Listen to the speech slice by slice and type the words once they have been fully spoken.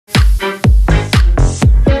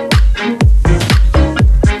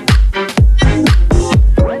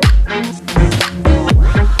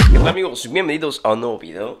amigos, bienvenidos a un nuevo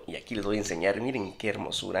video. Y aquí les voy a enseñar, miren qué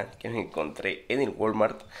hermosura que me encontré en el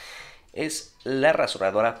Walmart. Es la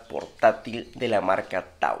rasuradora portátil de la marca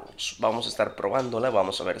TAURUS. Vamos a estar probándola,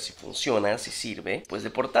 vamos a ver si funciona, si sirve. Pues de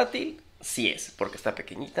portátil sí es, porque está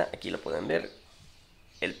pequeñita. Aquí lo pueden ver,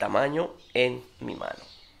 el tamaño en mi mano.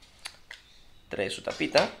 Trae su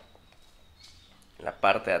tapita. En la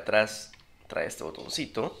parte de atrás trae este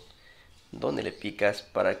botoncito donde le picas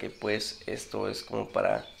para que pues esto es como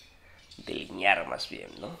para delinear más bien,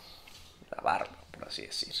 ¿no? Lavarlo, por así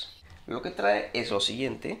decir. Lo que trae es lo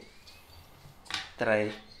siguiente.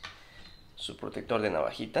 Trae su protector de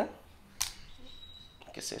navajita,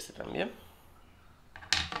 que es este también.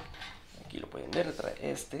 Aquí lo pueden ver, trae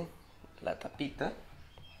este, la tapita,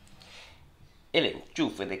 el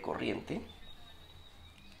enchufe de corriente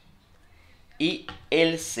y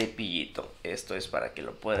el cepillito. Esto es para que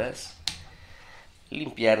lo puedas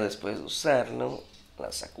limpiar después de usarlo.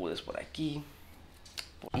 La sacudes por aquí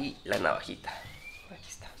y la navajita. Aquí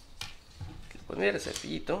está. Aquí lo pueden ver, el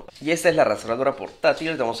cepillito. Y esta es la rasuradora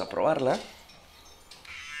portátil. Vamos a probarla.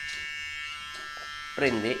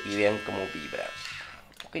 Prende y vean cómo vibra.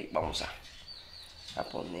 Ok, vamos a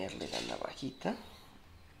ponerle la navajita.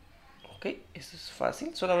 Ok, esto es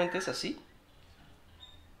fácil, solamente es así.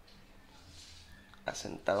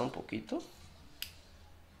 Asentado un poquito.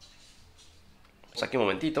 Aquí un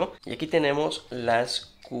momentito. Y aquí tenemos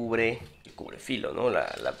las cubrefilo, ¿no?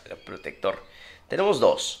 La protector. Tenemos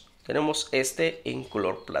dos. Tenemos este en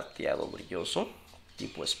color plateado brilloso,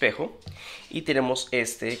 tipo espejo. Y tenemos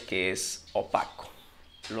este que es opaco.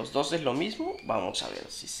 Los dos es lo mismo. Vamos a ver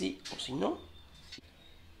si sí o si no.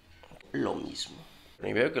 Lo mismo.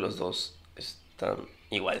 Y veo que los dos están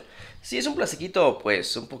igual. Si es un plastiquito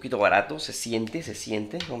pues un poquito barato. Se siente.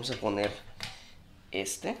 Vamos a poner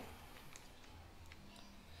este.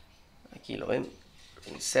 Aquí lo ven,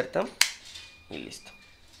 lo insertan y listo.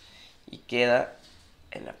 Y queda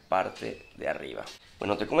en la parte de arriba.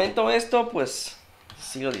 Bueno, te comento esto, pues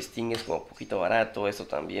si lo distingues como un poquito barato. Esto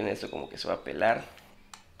también, esto como que se va a pelar.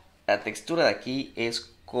 La textura de aquí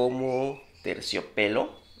es como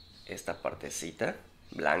terciopelo. Esta partecita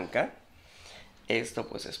blanca. Esto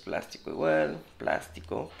pues es plástico igual,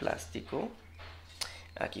 plástico.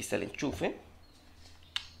 Aquí está el enchufe.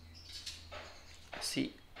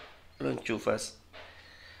 Así lo enchufas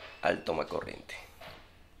al toma corriente.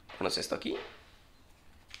 Pones esto aquí.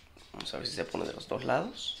 Vamos a ver si se pone de los dos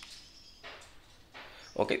lados.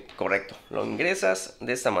 Ok, correcto. Lo ingresas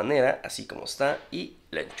de esta manera, así como está, y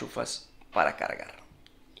lo enchufas para cargar.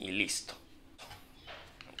 Y listo.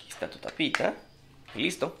 Aquí está tu tapita. Y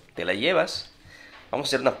listo, te la llevas. Vamos a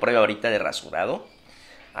hacer una prueba ahorita de rasurado.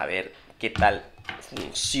 A ver qué tal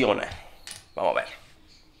funciona. Vamos a ver.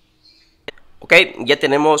 Ok, ya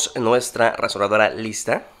tenemos nuestra rasuradora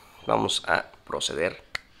lista. Vamos a proceder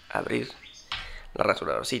a abrir la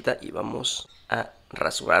rasuradorcita y vamos a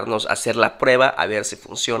rasurarnos, a hacer la prueba, a ver si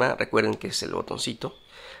funciona. Recuerden que es el botoncito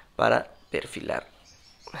para perfilar,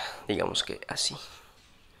 digamos que así.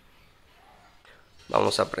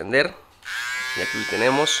 Vamos a prender y aquí lo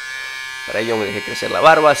tenemos. Para ello me dejé crecer la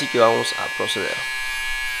barba, así que vamos a proceder.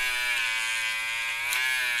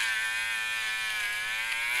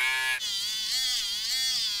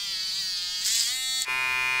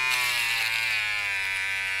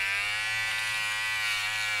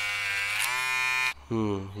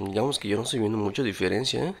 Digamos que yo no estoy viendo mucha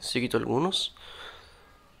diferencia, ¿eh? Sí quito algunos.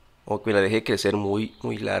 O que la dejé crecer muy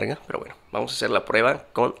larga. Pero bueno, vamos a hacer la prueba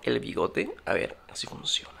con el bigote. A ver si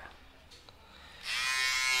funciona.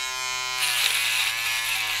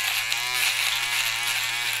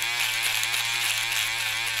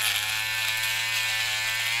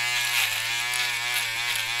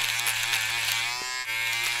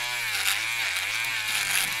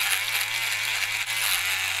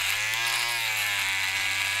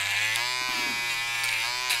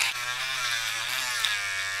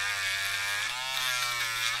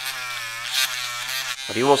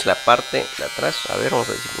 Abrimos la parte de atrás. A ver, vamos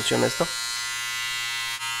a ver si funciona esto.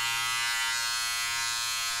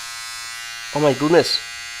 Oh my goodness.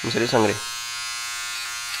 Me salió sangre.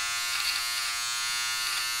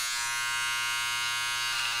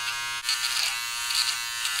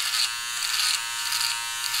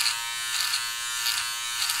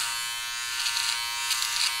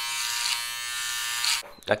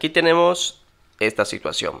 Aquí tenemos esta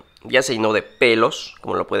situación. Ya se llenó de pelos,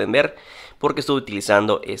 como lo pueden ver, porque estoy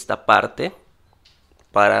utilizando esta parte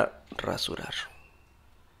para rasurar.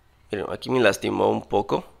 Miren, aquí me lastimó un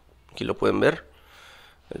poco. Aquí lo pueden ver.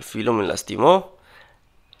 El filo me lastimó.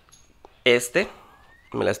 Este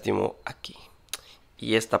me lastimó aquí.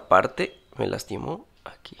 Y esta parte me lastimó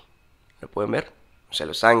aquí. ¿Lo pueden ver? O sea,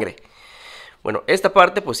 la sangre. Bueno, esta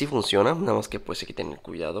parte pues sí funciona, nada más que pues hay que tener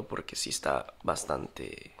cuidado porque sí está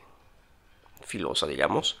bastante filosa,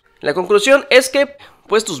 digamos. La conclusión es que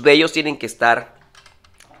pues tus vellos tienen que estar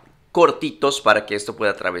cortitos para que esto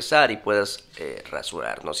pueda atravesar y puedas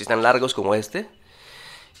rasurar, ¿no? Si están largos como este,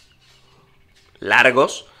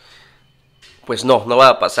 largos, pues no va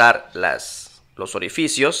a pasar los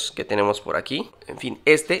orificios que tenemos por aquí. En fin,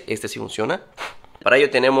 este sí funciona. Para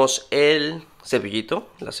ello tenemos el cepillito,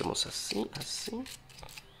 lo hacemos así, así.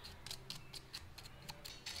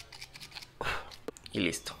 Y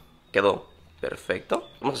listo, quedó perfecto.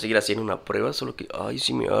 Vamos a seguir haciendo una prueba, solo que, ay,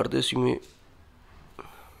 si me arde, si me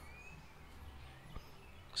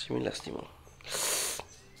lastimó.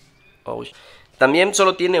 Oh. También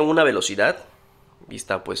solo tiene una velocidad,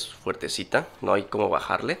 vista pues fuertecita, no hay como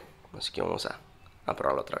bajarle, así que vamos a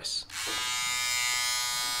probarlo otra vez.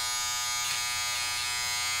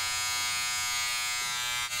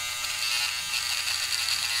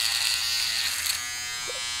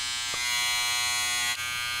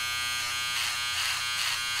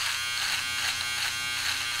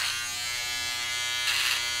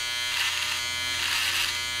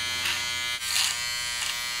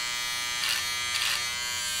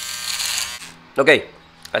 Ok,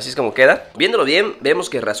 así es como queda. Viéndolo bien, vemos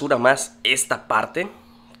que rasura más esta parte,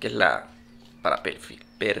 que es la para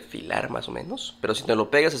perfilar más o menos. Pero si te lo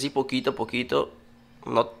pegas así poquito a poquito,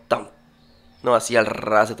 no así al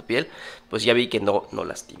ras de tu piel, pues ya vi que no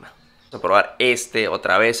lastima. Vamos a probar este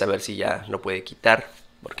otra vez, a ver si ya lo puede quitar,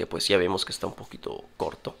 porque pues ya vemos que está un poquito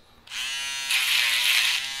corto.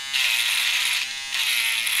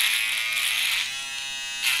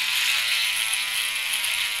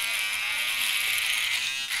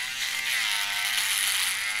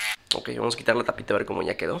 Ok, vamos a quitar la tapita a ver cómo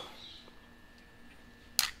ya quedó.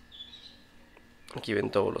 Aquí ven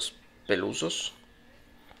todos los peluzos.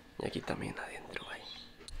 Y aquí también adentro. Ahí.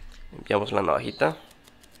 Limpiamos la navajita.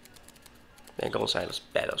 Ven cómo salen los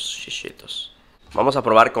pelos chichitos. Vamos a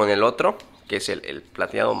probar con el otro, que es el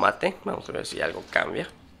plateado mate. Vamos a ver si algo cambia.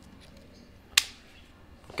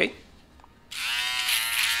 Ok.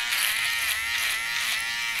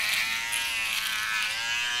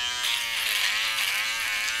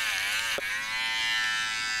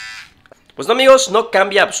 Pues no, amigos, no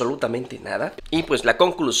cambia absolutamente nada. Y pues la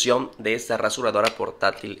conclusión de esta rasuradora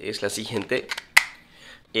portátil es la siguiente.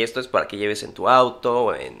 Esto es para que lleves en tu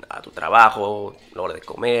auto, a tu trabajo, a la hora de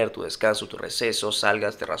comer, tu descanso, tu receso,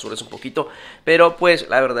 salgas, te rasures un poquito. Pero pues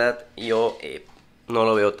la verdad yo no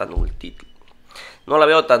lo veo tan útil. No la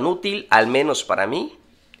veo tan útil, al menos para mí.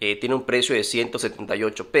 Tiene un precio de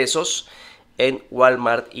 178 pesos en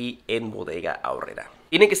Walmart y en Bodega Aurrera.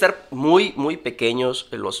 Tienen que estar muy pequeños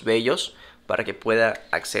los vellos para que pueda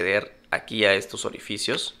acceder aquí a estos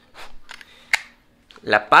orificios.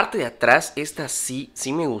 La parte de atrás, esta sí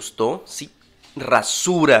me gustó. Sí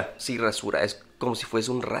rasura, es como si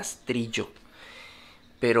fuese un rastrillo.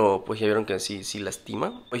 Pero pues ya vieron que sí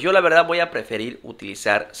lastima. Pues yo la verdad voy a preferir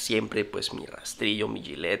utilizar siempre pues mi rastrillo, mi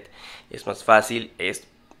Gillette. Es más fácil,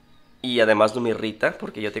 y además no me irrita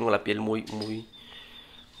porque yo tengo la piel muy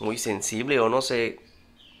sensible, o no sé,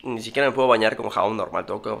 ni siquiera me puedo bañar con jabón normal,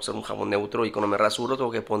 tengo que usar un jabón neutro, y cuando me rasuro tengo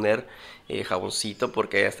que poner jaboncito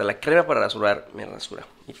porque hasta la crema para rasurar me rasura.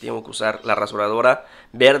 Y tengo que usar la rasuradora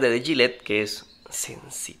verde de Gillette, que es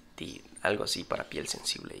sensitive, algo así para piel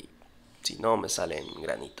sensible, y si no me salen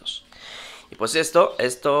granitos. Y pues esto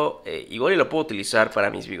igual y lo puedo utilizar para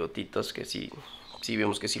mis bigotitos, que sí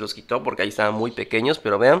vemos que sí los quitó porque ahí estaban muy pequeños,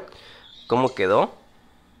 pero vean cómo quedó.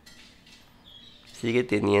 Sigue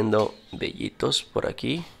teniendo vellitos por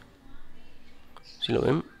aquí. ¿Sí lo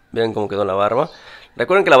ven? Vean cómo quedó la barba.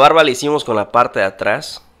 Recuerden que la barba la hicimos con la parte de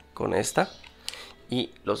atrás, con esta.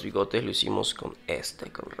 Y los bigotes lo hicimos con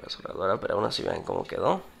con la rasuradora. Pero aún así vean cómo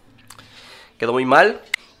quedó. Quedó muy mal.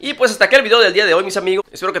 Y pues hasta aquí el video del día de hoy, mis amigos.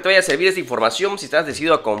 Espero que te vaya a servir esta información. Si estás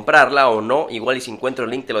decidido a comprarla o no, igual y si encuentro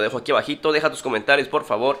el link te lo dejo aquí abajito. Deja tus comentarios por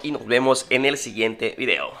favor y nos vemos en el siguiente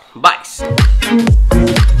video. Bye.